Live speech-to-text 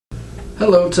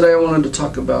Hello, today I wanted to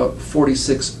talk about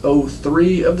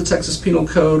 4603 of the Texas Penal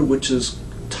Code, which is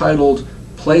titled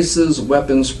Places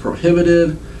Weapons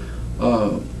Prohibited.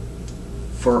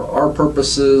 For our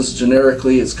purposes,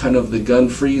 generically, it's kind of the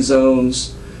gun-free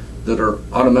zones that are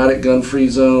automatic gun-free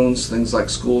zones, things like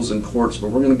schools and courts, but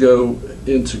we're going to go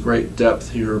into great depth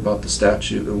here about the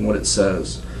statute and what it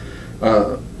says.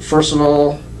 First of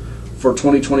all, for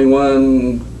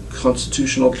 2021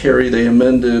 constitutional carry, they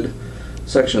amended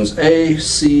sections A,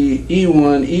 C,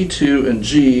 E1, E2, and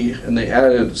G, and they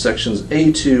added sections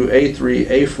A2, A3,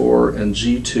 A4, and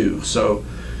G2. So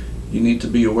you need to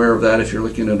be aware of that if you're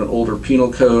looking at an older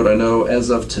penal code. I know as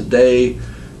of today,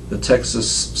 the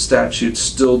Texas statutes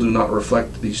still do not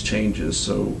reflect these changes,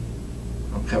 so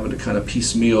I'm having to kind of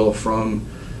piecemeal from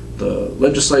the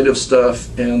legislative stuff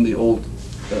and the old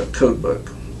code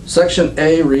book. Section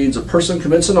A reads, a person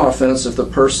commits an offense if the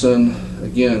person,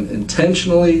 again,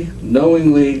 intentionally,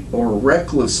 knowingly, or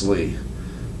recklessly,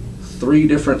 three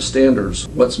different standards.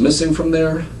 What's missing from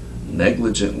there?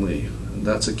 Negligently. And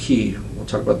that's a key. We'll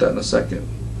talk about that in a second.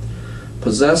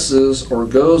 Possesses or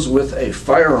goes with a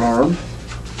firearm,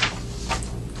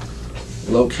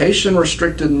 location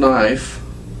restricted knife,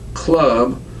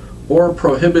 club, or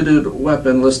prohibited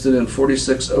weapon listed in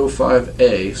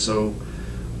 4605A. So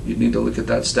you need to look at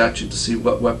that statute to see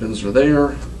what weapons are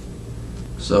there.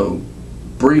 So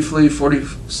briefly,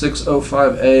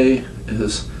 4605A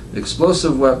is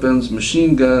explosive weapons,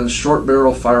 machine guns, short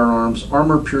barrel firearms,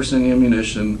 armor piercing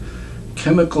ammunition,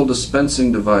 chemical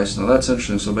dispensing device. Now that's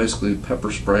interesting. So basically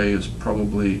pepper spray is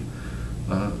probably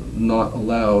not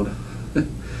allowed.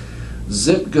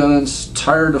 Zip guns,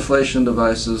 tire deflation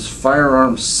devices,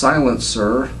 firearm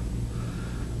silencer,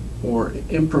 or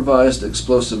improvised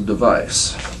explosive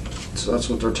device. So that's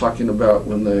what they're talking about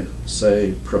when they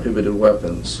say prohibited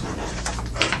weapons.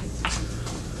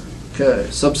 Okay,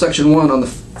 subsection 1, on the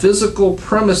physical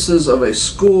premises of a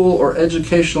school or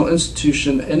educational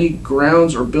institution, any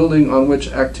grounds or building on which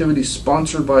activity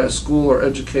sponsored by a school or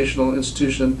educational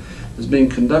institution is being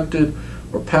conducted,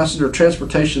 or passenger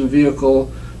transportation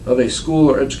vehicle of a school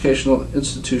or educational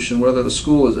institution, whether the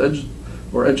school is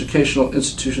or educational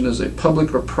institution is a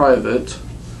public or private.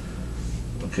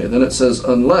 Okay, then it says,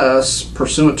 unless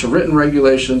pursuant to written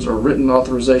regulations or written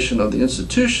authorization of the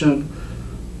institution,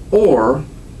 or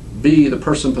B, the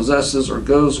person possesses or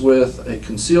goes with a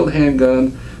concealed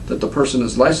handgun that the person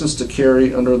is licensed to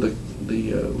carry under the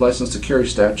license to carry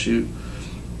statute,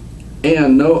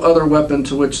 and no other weapon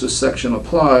to which this section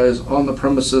applies on the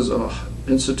premises of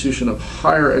an institution of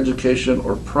higher education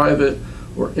or private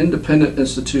or independent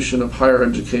institution of higher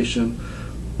education,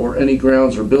 or any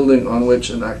grounds or building on which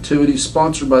an activity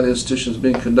sponsored by the institution is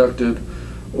being conducted,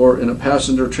 or in a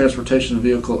passenger transportation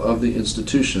vehicle of the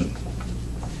institution.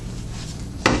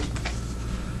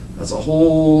 That's a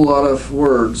whole lot of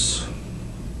words.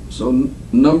 So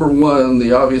number one,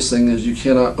 the obvious thing is you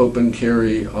cannot open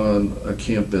carry on a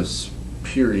campus,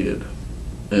 period.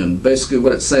 And basically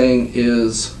what it's saying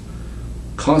is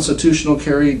constitutional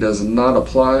carry does not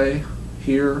apply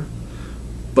here,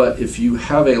 but if you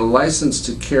have a license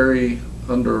to carry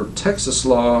under Texas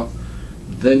law,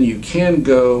 then you can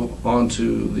go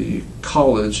onto the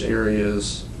college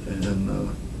areas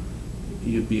and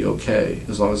you'd be okay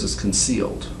as long as it's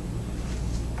concealed.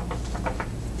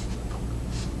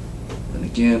 And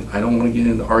again, I don't want to get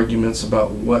into arguments about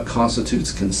what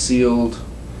constitutes concealed.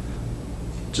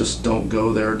 Just don't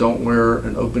go there. Don't wear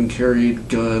an open carried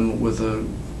gun with a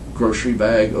grocery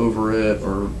bag over it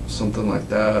or something like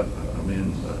that. I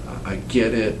mean, I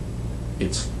get it.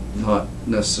 It's not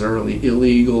necessarily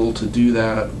illegal to do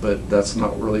that, but that's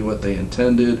not really what they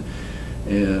intended.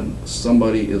 And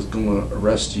somebody is going to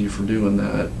arrest you for doing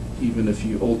that. Even if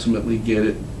you ultimately get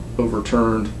it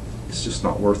overturned, it's just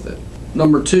not worth it.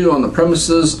 Number 2, on the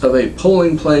premises of a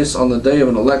polling place on the day of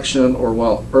an election or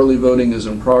while early voting is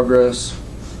in progress.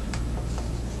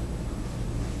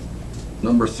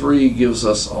 Number 3 gives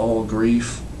us all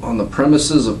grief. On the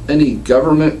premises of any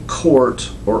government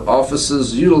court or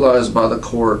offices utilized by the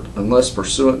court unless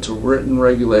pursuant to written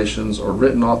regulations or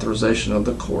written authorization of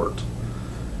the court.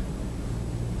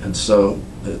 And so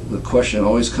the question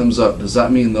always comes up, does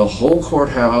that mean the whole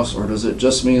courthouse, or does it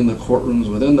just mean the courtrooms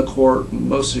within the court?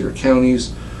 Most of your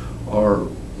counties are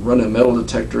running metal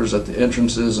detectors at the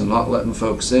entrances and not letting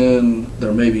folks in.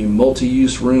 There may be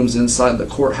multi-use rooms inside the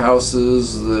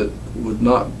courthouses that would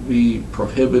not be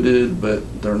prohibited, but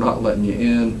they're not letting you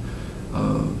in.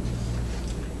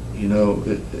 You know,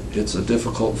 it's a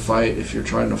difficult fight if you're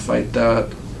trying to fight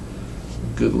that.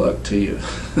 Good luck to you.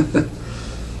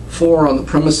 4, on the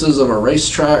premises of a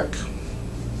racetrack.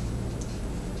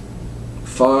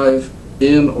 5,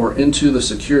 in or into the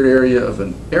secured area of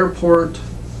an airport.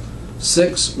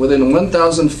 6, within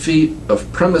 1,000 feet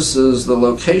of premises, the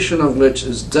location of which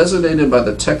is designated by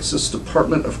the Texas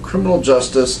Department of Criminal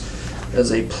Justice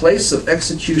as a place of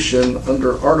execution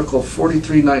under Article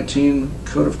 4319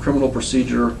 Code of Criminal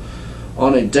Procedure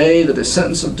on a day that a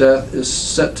sentence of death is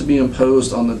set to be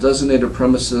imposed on the designated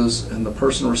premises, and the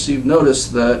person received notice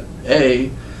that A,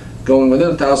 going within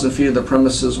 1,000 feet of the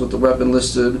premises with the weapon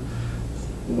listed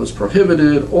was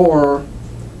prohibited, or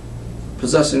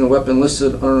possessing a weapon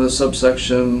listed under the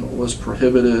subsection was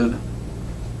prohibited.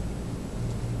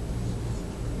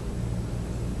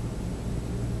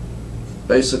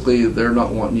 Basically, they're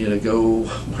not wanting you to go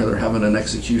where they're having an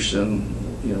execution,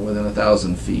 within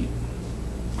 1,000 feet.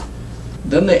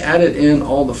 Then they added in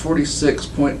all the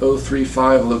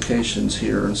 46.035 locations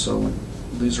here, and so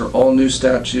these are all new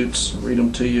statutes. I'll read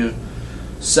them to you.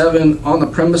 7, on the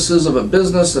premises of a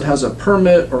business that has a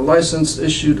permit or license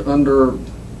issued under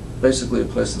basically a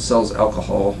place that sells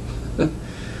alcohol,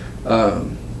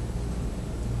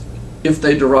 if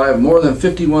they derive more than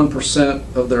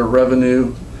 51% of their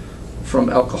revenue from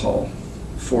alcohol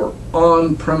for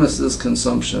on-premises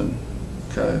consumption.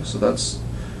 Okay, so that's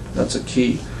a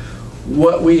key.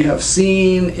 What we have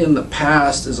seen in the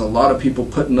past is a lot of people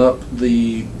putting up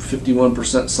the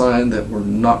 51% sign that were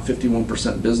not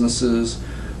 51% businesses.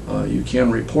 You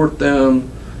can report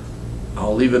them.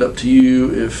 I'll leave it up to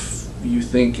you if you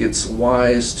think it's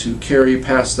wise to carry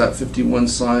past that 51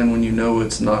 sign when you know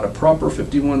it's not a proper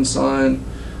 51 sign.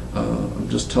 I'm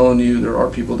just telling you, there are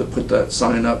people that put that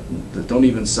sign up that don't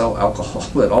even sell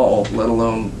alcohol at all, let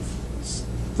alone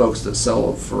folks that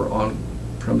sell for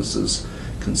on-premises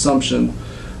consumption.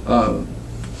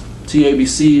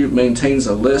 TABC maintains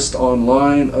a list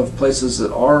online of places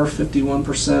that are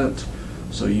 51%,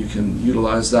 so you can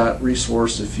utilize that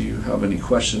resource if you have any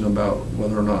question about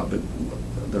whether or not. But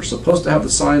they're supposed to have the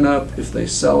sign up if they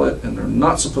sell it, and they're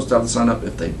not supposed to have the sign up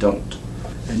if they don't.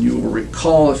 And you will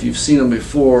recall, if you've seen them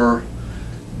before,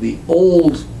 the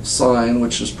old sign,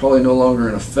 which is probably no longer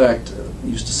in effect,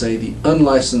 used to say the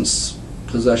unlicensed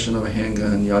possession of a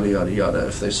handgun, yada yada yada,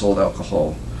 if they sold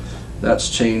alcohol. That's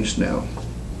changed now.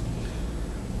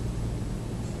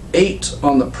 8,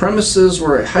 on the premises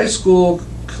where a high school,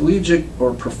 collegiate,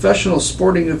 or professional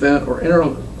sporting event or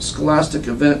interscholastic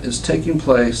event is taking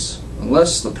place,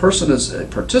 unless the person is a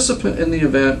participant in the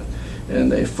event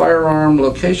and a firearm,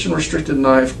 location-restricted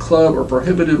knife, club, or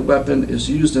prohibited weapon is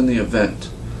used in the event.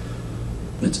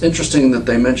 It's interesting that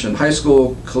they mention high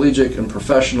school, collegiate, and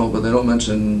professional, but they don't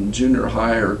mention junior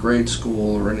high or grade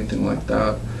school or anything like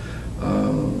that.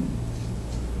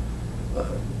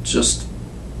 Just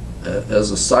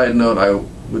as a side note, I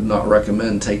would not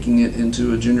recommend taking it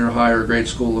into a junior high or grade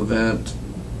school event,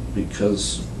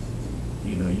 because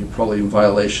you're probably in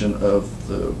violation of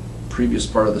the previous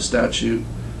part of the statute.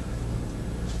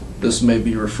 This may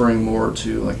be referring more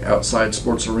to like outside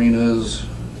sports arenas.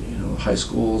 High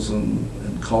schools and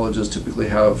colleges typically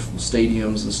have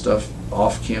stadiums and stuff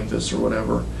off campus or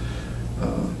whatever.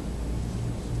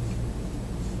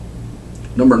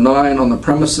 Number 9, on the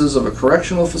premises of a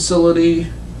correctional facility.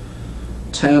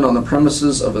 10, on the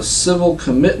premises of a civil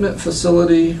commitment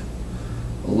facility.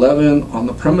 11, on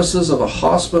the premises of a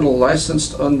hospital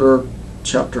licensed under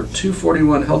Chapter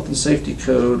 241 Health and Safety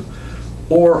Code,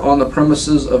 or on the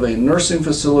premises of a nursing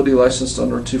facility licensed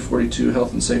under 242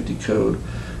 Health and Safety Code,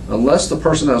 unless the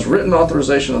person has written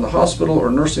authorization of the hospital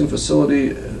or nursing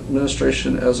facility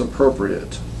administration as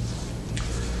appropriate.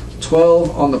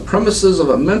 12, on the premises of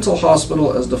a mental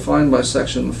hospital as defined by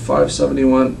Section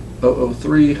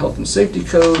 571.003 Health and Safety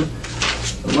Code,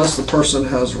 unless the person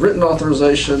has written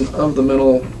authorization of the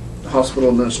mental hospital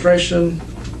administration.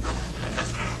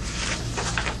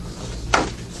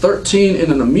 13,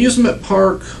 in an amusement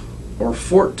park. Or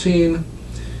 14,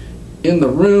 in the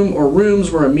room or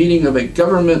rooms where a meeting of a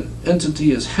government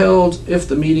entity is held, if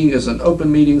the meeting is an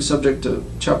open meeting subject to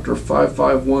Chapter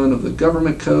 551 of the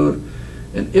Government Code,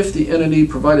 and if the entity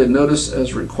provided notice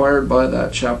as required by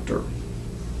that chapter.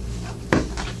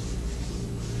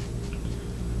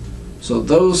 So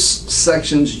those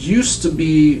sections used to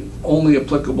be only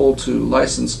applicable to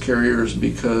licensed carriers,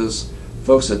 because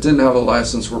folks that didn't have a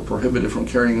license were prohibited from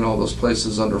carrying in all those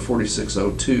places under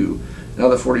 4602. Now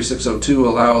that 4602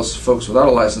 allows folks without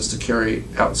a license to carry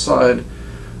outside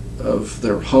of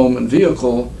their home and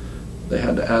vehicle, they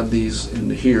had to add these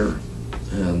into here.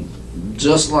 And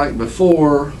just like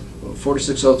before,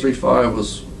 46035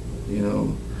 was,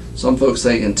 some folks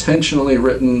say intentionally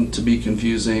written to be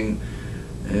confusing,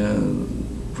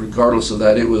 and regardless of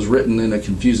that, it was written in a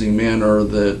confusing manner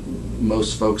that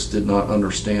most folks did not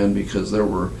understand, because there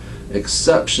were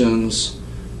exceptions.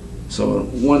 So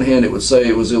on one hand it would say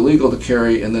it was illegal to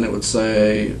carry, and then it would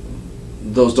say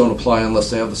those don't apply unless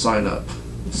they have the sign up.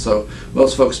 So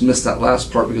most folks missed that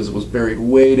last part because it was buried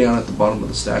way down at the bottom of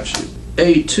the statute.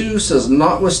 A2 says,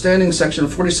 notwithstanding section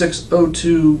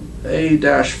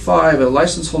 4602A-5, a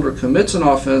license holder commits an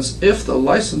offense if the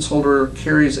license holder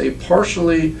carries a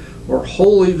partially or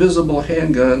wholly visible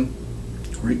handgun,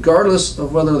 regardless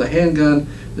of whether the handgun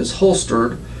is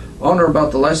holstered on or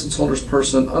about the license holder's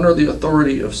person under the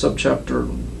authority of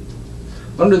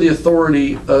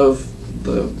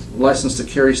the license to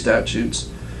carry statutes,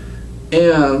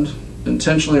 and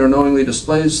intentionally or knowingly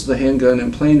displays the handgun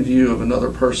in plain view of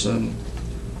another person,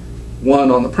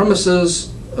 one, on the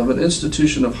premises of an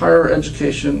institution of higher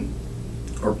education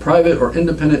or private or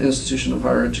independent institution of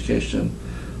higher education,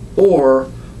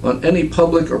 or on any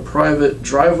public or private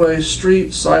driveway,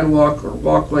 street, sidewalk, or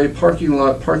walkway, parking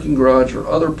lot, parking garage, or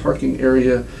other parking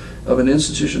area of an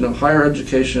institution of higher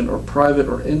education or private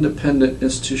or independent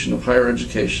institution of higher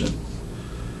education.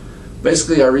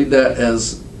 Basically, I read that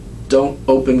as don't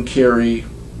open carry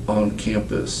on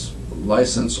campus,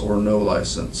 license or no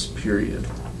license, period.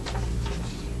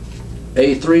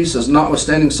 A3 says,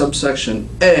 notwithstanding subsection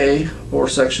A or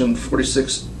section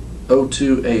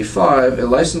 4602A5, a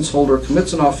license holder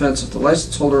commits an offense if the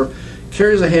license holder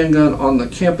carries a handgun on the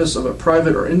campus of a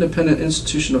private or independent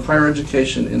institution of higher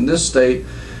education in this state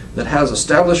that has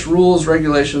established rules,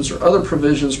 regulations, or other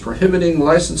provisions prohibiting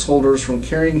license holders from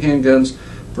carrying handguns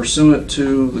pursuant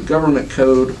to the government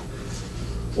code,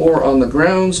 or on the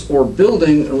grounds or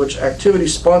building in which activity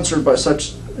sponsored by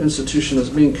such institution is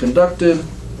being conducted,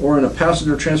 or in a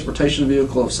passenger transportation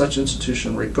vehicle of such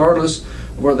institution, regardless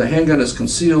of where the handgun is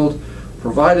concealed,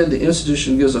 provided the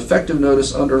institution gives effective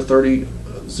notice under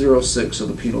 3006 of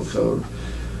the Penal Code.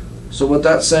 So what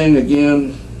that's saying,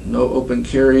 again, no open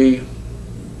carry.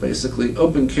 Basically,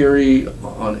 open carry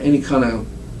on any kind of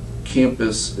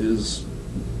campus is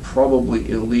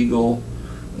probably illegal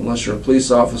unless you're a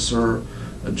police officer,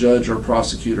 a judge, or a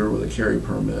prosecutor with a carry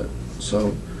permit.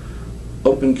 So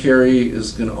open carry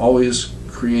is going to always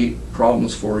create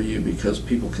problems for you because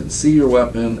people can see your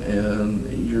weapon,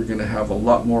 and you're going to have a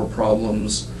lot more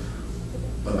problems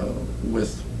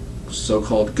with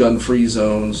so-called gun-free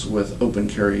zones with open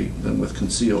carry than with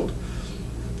concealed.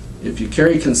 If you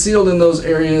carry concealed in those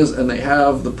areas and they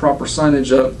have the proper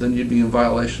signage up, then you'd be in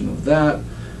violation of that.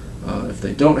 If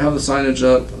they don't have the signage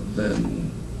up,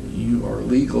 then you are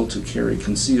legal to carry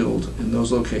concealed in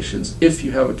those locations if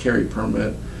you have a carry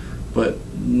permit, but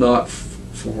not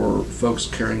for folks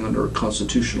carrying under a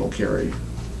constitutional carry.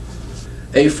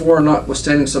 A4,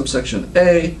 notwithstanding subsection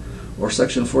A or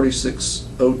section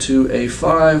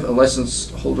 4602A5, a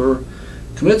license holder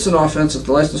commits an offense if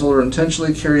the license holder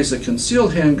intentionally carries a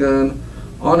concealed handgun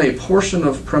on a portion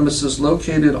of premises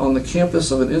located on the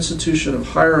campus of an institution of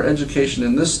higher education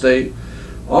in this state,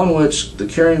 on which the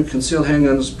carrying of concealed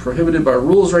handguns is prohibited by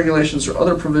rules, regulations, or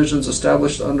other provisions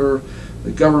established under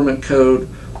the government code,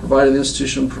 provided the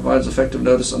institution provides effective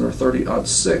notice under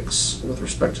 3006 with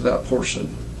respect to that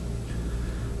portion.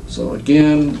 So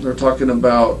again, they're talking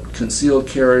about concealed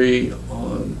carry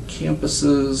on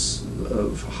campuses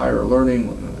of higher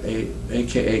learning,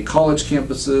 aka college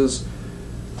campuses.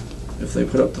 If they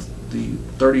put up the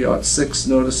 3006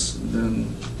 notice, then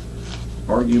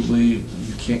arguably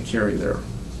you can't carry there.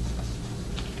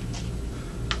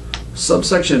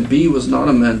 Subsection B was not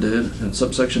amended, and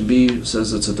subsection B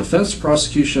says it's a defense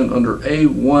prosecution under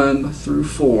A1 through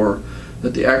 4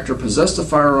 that the actor possessed a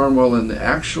firearm while in the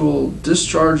actual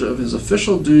discharge of his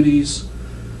official duties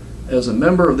as a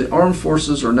member of the armed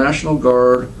forces or National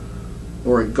Guard,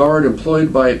 or a guard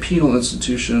employed by a penal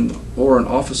institution, or an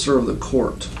officer of the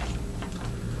court.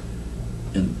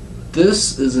 And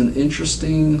this is an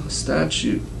interesting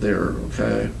statute there,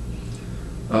 okay?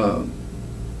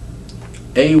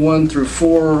 A1 through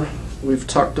 4, we've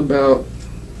talked about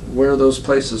where those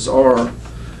places are.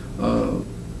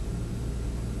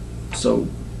 So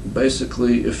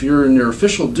basically, if you're in your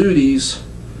official duties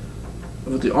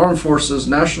with the Armed Forces,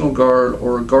 National Guard,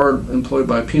 or a guard employed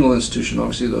by a penal institution,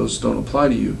 obviously those don't apply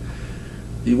to you.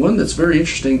 The one that's very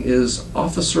interesting is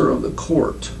officer of the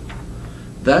court.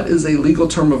 That is a legal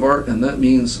term of art, and that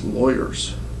means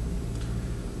lawyers.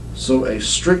 So a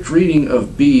strict reading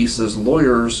of B says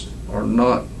lawyers are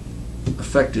not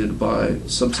affected by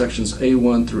subsections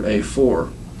A1 through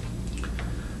A4.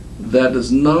 That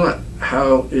is not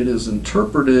how it is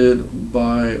interpreted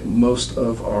by most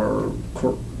of our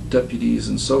court deputies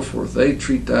and so forth. They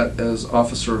treat that as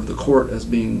officer of the court as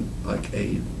being like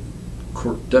a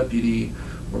court deputy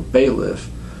or bailiff,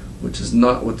 which is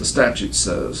not what the statute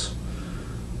says.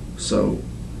 So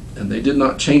And they did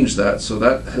not change that, so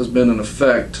that has been in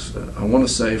effect, I want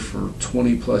to say, for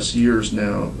 20 plus years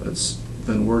now. It's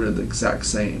been worded the exact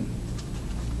same.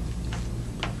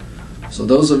 So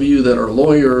those of you that are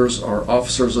lawyers, are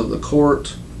officers of the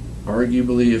court,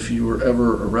 arguably if you were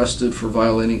ever arrested for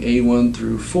violating A1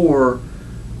 through 4,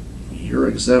 you're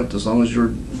exempt as long as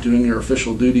you're doing your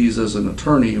official duties as an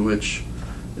attorney, which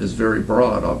is very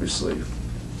broad, obviously.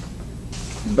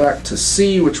 Back to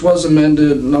C, which was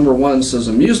amended. Number 1 says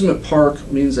amusement park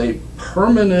means a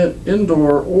permanent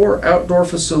indoor or outdoor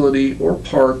facility or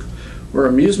park where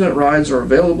amusement rides are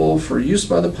available for use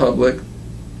by the public.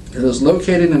 It is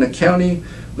located in a county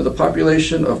with a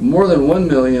population of more than 1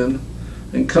 million,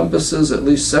 encompasses at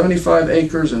least 75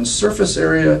 acres in surface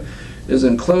area, is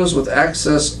enclosed with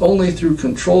access only through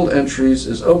controlled entries,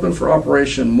 is open for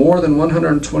operation more than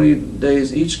 120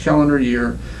 days each calendar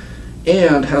year,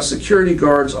 and has security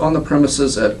guards on the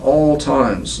premises at all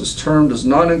times. This term does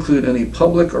not include any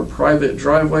public or private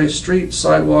driveway, street,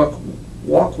 sidewalk,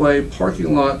 walkway,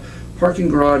 parking lot, parking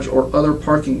garage, or other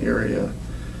parking area.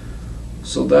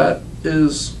 So that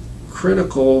is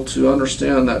critical to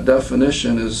understand. That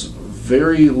definition is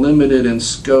very limited in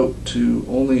scope to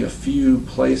only a few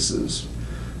places.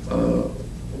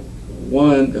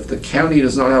 One, if the county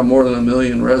does not have more than 1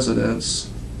 million residents,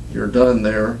 you're done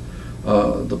there.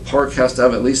 The park has to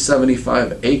have at least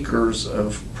 75 acres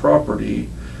of property,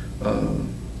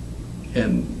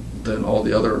 and then all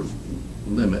the other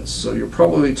limits. So you're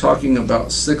probably talking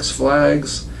about 6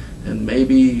 Flags and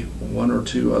maybe 1 or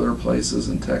 2 other places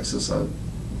in Texas.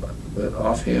 But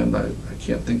offhand, I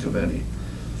can't think of any.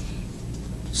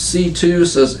 C2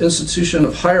 says institution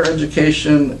of higher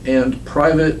education and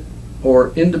private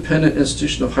or independent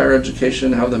institution of higher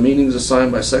education have the meanings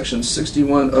assigned by section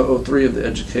 61003 of the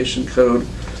Education Code.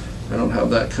 I don't have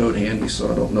that code handy,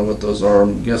 so I don't know what those are.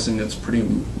 I'm guessing it's pretty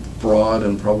broad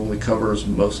and probably covers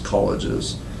most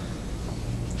colleges.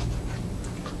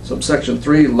 Subsection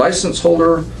 3, license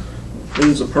holder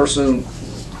means a person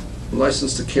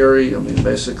licensed to carry. I mean,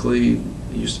 basically,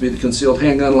 it used to be the concealed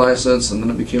handgun license, and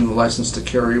then it became the license to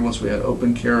carry once we had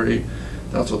open carry.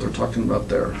 That's what they're talking about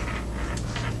there.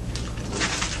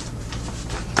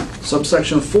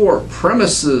 Subsection 4,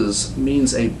 premises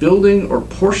means a building or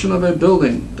portion of a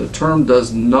building. The term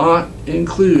does not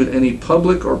include any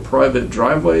public or private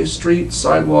driveway, street,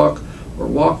 sidewalk, or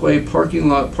walkway, parking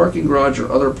lot, parking garage,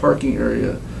 or other parking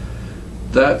area.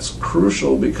 That's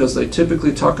crucial because they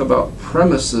typically talk about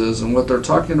premises, and what they're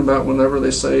talking about whenever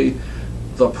they say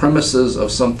the premises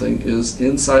of something is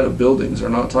inside of buildings. They're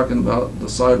not talking about the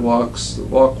sidewalks, the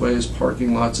walkways,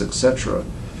 parking lots, etc.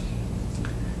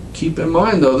 Keep in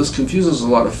mind, though, this confuses a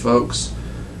lot of folks.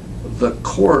 The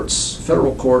courts,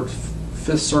 federal court,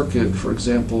 5th Circuit, for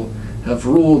example, have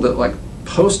ruled that like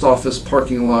post office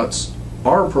parking lots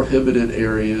are prohibited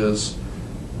areas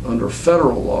under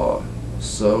federal law.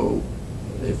 So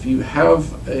if you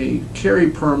have a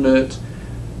carry permit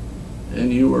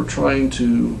and you are trying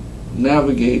to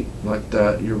navigate like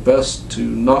that, you're best to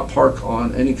not park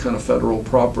on any kind of federal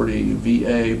property,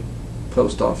 VA,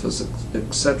 post office,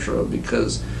 etc.,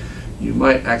 because you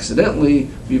might accidentally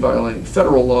be violating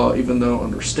federal law, even though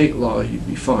under state law you'd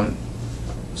be fine.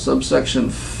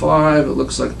 Subsection 5, it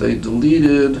looks like they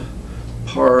deleted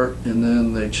part and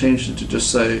then they changed it to just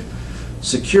say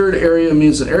secured area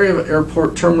means an area of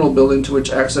airport terminal building to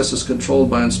which access is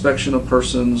controlled by inspection of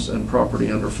persons and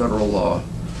property under federal law.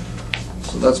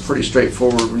 So that's pretty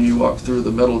straightforward when you walk through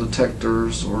the metal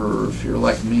detectors, or if you're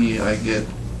like me, I get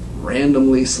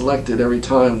randomly selected every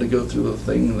time to go through the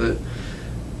thing that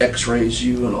x-rays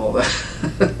you and all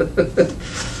that.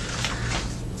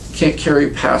 Can't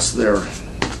carry past there.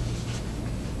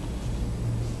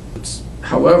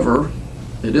 However,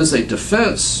 it is a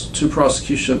defense to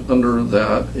prosecution under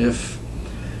that if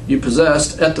you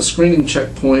possessed at the screening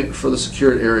checkpoint for the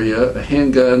secured area a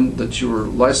handgun that you were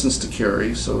licensed to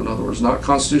carry, so in other words, not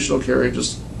constitutional carry,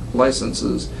 just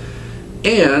licenses,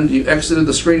 and you exited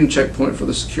the screening checkpoint for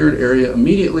the secured area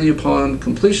immediately upon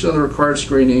completion of the required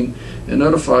screening and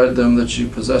notified them that you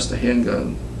possessed a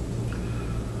handgun.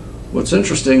 What's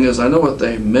interesting is I know what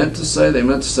they meant to say. They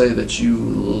meant to say that you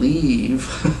leave,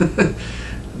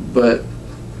 but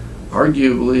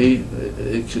arguably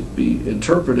it could be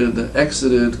interpreted that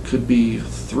exited could be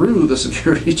through the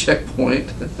security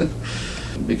checkpoint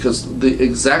because the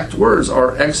exact words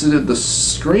are exited the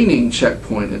screening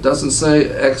checkpoint. It doesn't say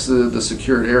exited the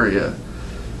secured area.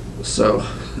 So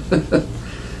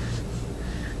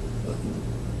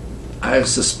I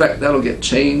suspect that'll get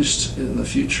changed in the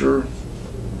future,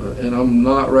 and I'm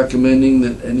not recommending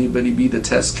that anybody be the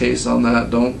test case on that.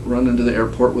 Don't run into the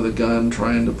airport with a gun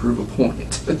trying to prove a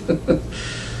point.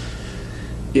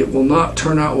 it will not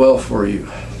turn out well for you.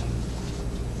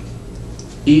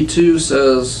 E2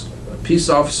 says a peace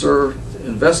officer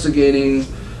investigating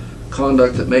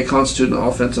conduct that may constitute an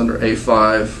offense under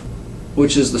A5,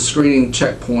 which is the screening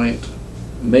checkpoint,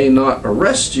 may not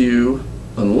arrest you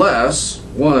unless,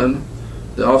 one,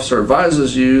 the officer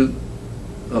advises you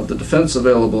of the defense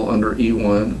available under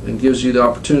E1 and gives you the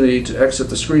opportunity to exit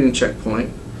the screening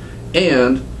checkpoint,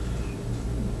 and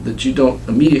that you don't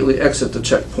immediately exit the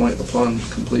checkpoint upon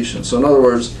completion. So in other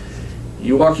words,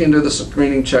 you walk into the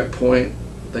screening checkpoint,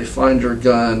 they find your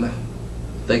gun,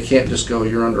 they can't just go,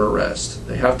 you're under arrest.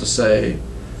 They have to say,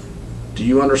 do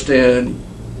you understand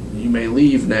you may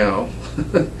leave now?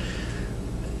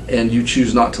 And you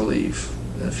choose not to leave.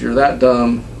 If you're that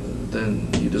dumb,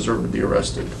 then you deserve to be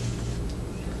arrested.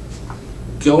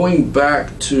 Going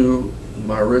back to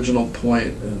my original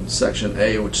point in section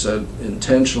A, which said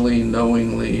intentionally,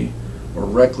 knowingly, or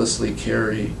recklessly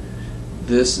carry,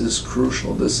 this is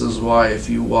crucial. This is why if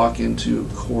you walk into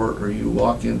court or you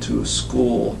walk into a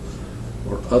school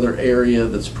or other area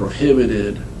that's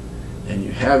prohibited and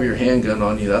you have your handgun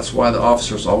on you, that's why the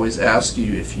officers always ask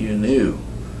you if you knew.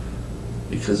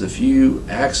 Because if you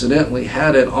accidentally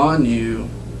had it on you,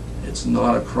 it's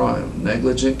not a crime.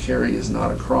 Negligent carry is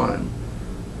not a crime.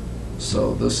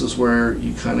 So this is where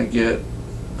you kind of get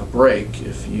a break.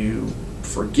 If you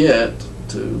forget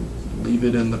to leave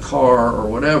it in the car or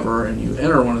whatever and you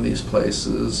enter one of these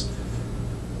places,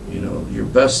 you know, your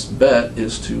best bet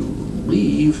is to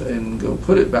leave and go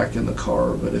put it back in the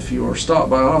car. But if you are stopped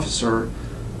by an officer,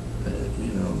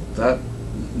 you know, that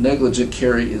negligent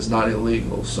carry is not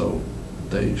illegal. So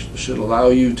they should allow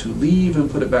you to leave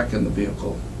and put it back in the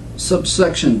vehicle.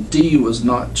 Subsection D was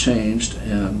not changed,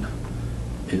 and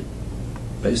it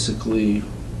basically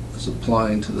is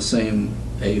applying to the same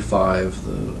A5,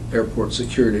 the airport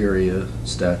security area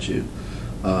statute.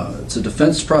 It's a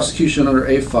defense prosecution under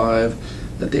A5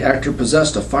 that the actor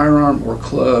possessed a firearm or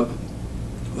club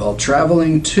while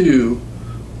traveling to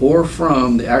or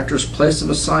from the actor's place of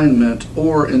assignment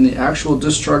or in the actual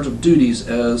discharge of duties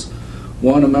as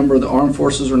 1. A member of the Armed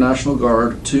Forces or National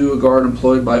Guard, 2. A guard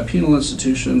employed by a penal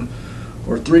institution,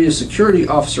 or 3. A security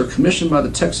officer commissioned by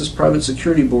the Texas Private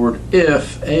Security Board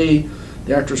if A.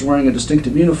 the actor is wearing a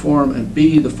distinctive uniform and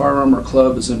B. the firearm or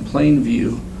club is in plain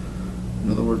view,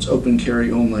 in other words open carry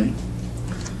only,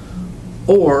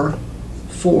 or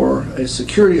 4. A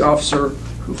security officer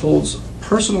who holds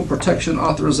personal protection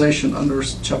authorization under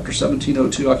Chapter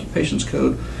 1702 Occupations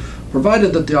Code,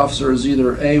 provided that the officer is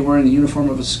either A. wearing the uniform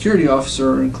of a security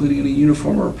officer, including any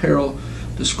uniform or apparel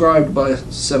described by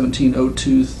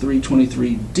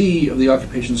 1702-323D of the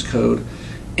Occupations Code,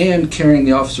 and carrying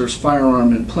the officer's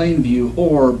firearm in plain view,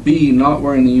 or B. not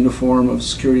wearing the uniform of a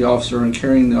security officer and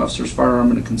carrying the officer's firearm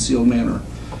in a concealed manner.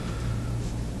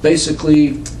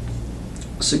 Basically,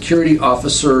 security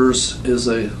officers is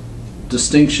a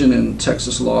distinction in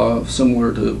Texas law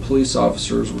similar to police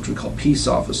officers, which we call peace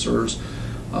officers.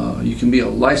 You can be a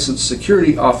licensed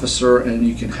security officer and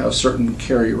you can have certain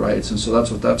carry rights, and so that's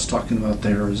what that's talking about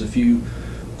there, is if you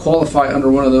qualify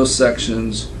under one of those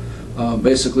sections,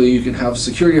 basically you can have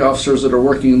security officers that are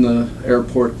working in the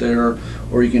airport there,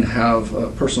 or you can have a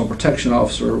personal protection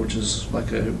officer, which is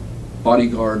like a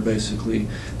bodyguard basically,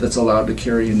 that's allowed to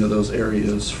carry into those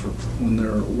areas for when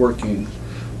they're working.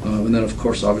 And then of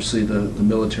course obviously the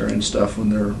military and stuff,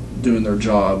 when they're doing their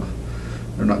job,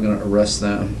 they're not going to arrest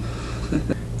them.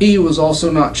 E was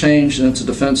also not changed, and it's a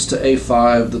defense to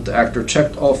A5 that the actor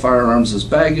checked all firearms as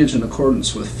baggage in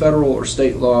accordance with federal or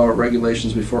state law or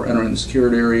regulations before entering the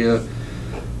secured area.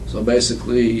 So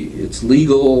basically it's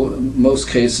legal in most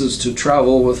cases to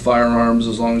travel with firearms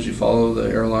as long as you follow the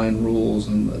airline rules,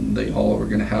 and they all are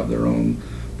going to have their own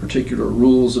particular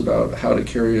rules about how to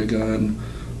carry a gun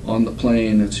on the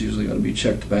plane. It's usually got to be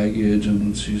checked baggage,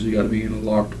 and it's usually got to be in a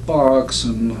locked box,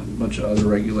 and a bunch of other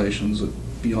regulations that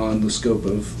beyond the scope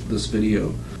of this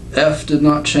video. F did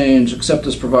not change except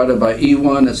as provided by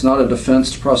E1. It's not a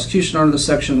defense to prosecution under the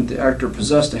section that the actor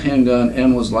possessed a handgun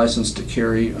and was licensed to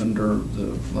carry under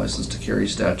the license to carry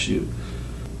statute.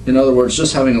 In other words,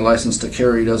 just having a license to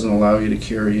carry doesn't allow you to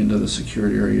carry into the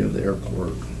secured area of the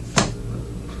airport.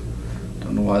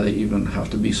 Don't know why they even have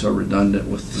to be so redundant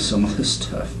with some of this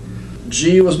stuff.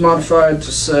 G was modified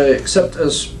to say, except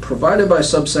as provided by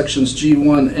subsections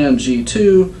G1 and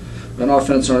G2, an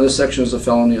offense under this section is a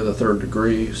felony of the 3rd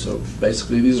degree. So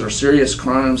basically these are serious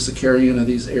crimes to carry into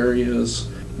these areas.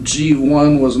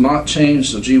 G1 was not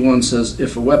changed, so G1 says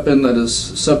if a weapon that is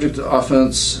subject to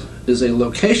offense is a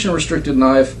location restricted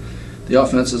knife, the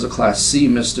offense is a Class C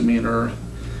misdemeanor,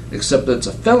 except that it's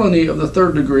a felony of the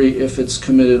 3rd degree if it's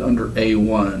committed under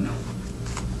A1.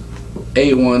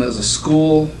 A1 is a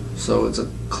school, so it's a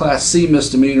Class C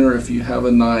misdemeanor if you have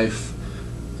a knife.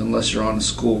 Unless you're on the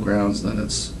school grounds, then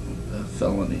it's a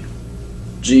felony.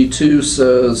 G2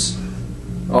 says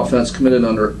offense committed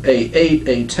under A8,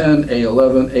 A10,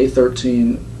 A11,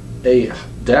 A13,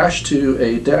 A-2,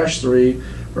 A-3,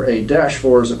 or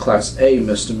A-4 is a Class A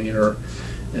misdemeanor,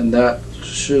 and that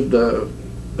should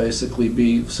basically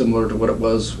be similar to what it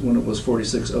was when it was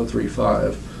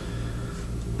 46035.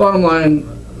 Bottom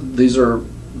line, these are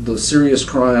the serious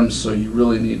crimes, so you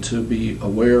really need to be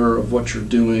aware of what you're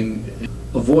doing.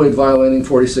 Avoid violating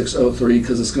 4603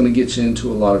 because it's going to get you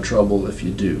into a lot of trouble if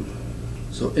you do.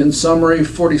 So in summary,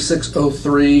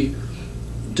 4603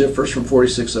 differs from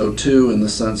 4602 in the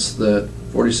sense that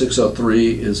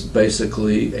 4603 is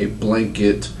basically a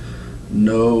blanket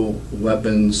no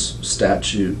weapons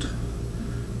statute.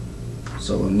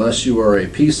 So unless you are a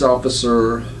peace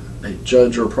officer, a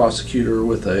judge or prosecutor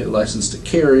with a license to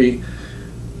carry,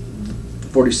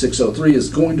 4603 is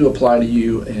going to apply to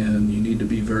you, and you need to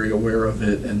be very aware of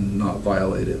it and not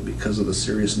violate it because of the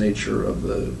serious nature of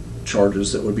the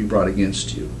charges that would be brought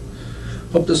against you.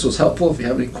 Hope this was helpful. If you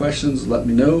have any questions, let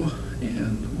me know,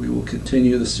 and we will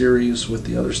continue the series with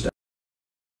the other statutes.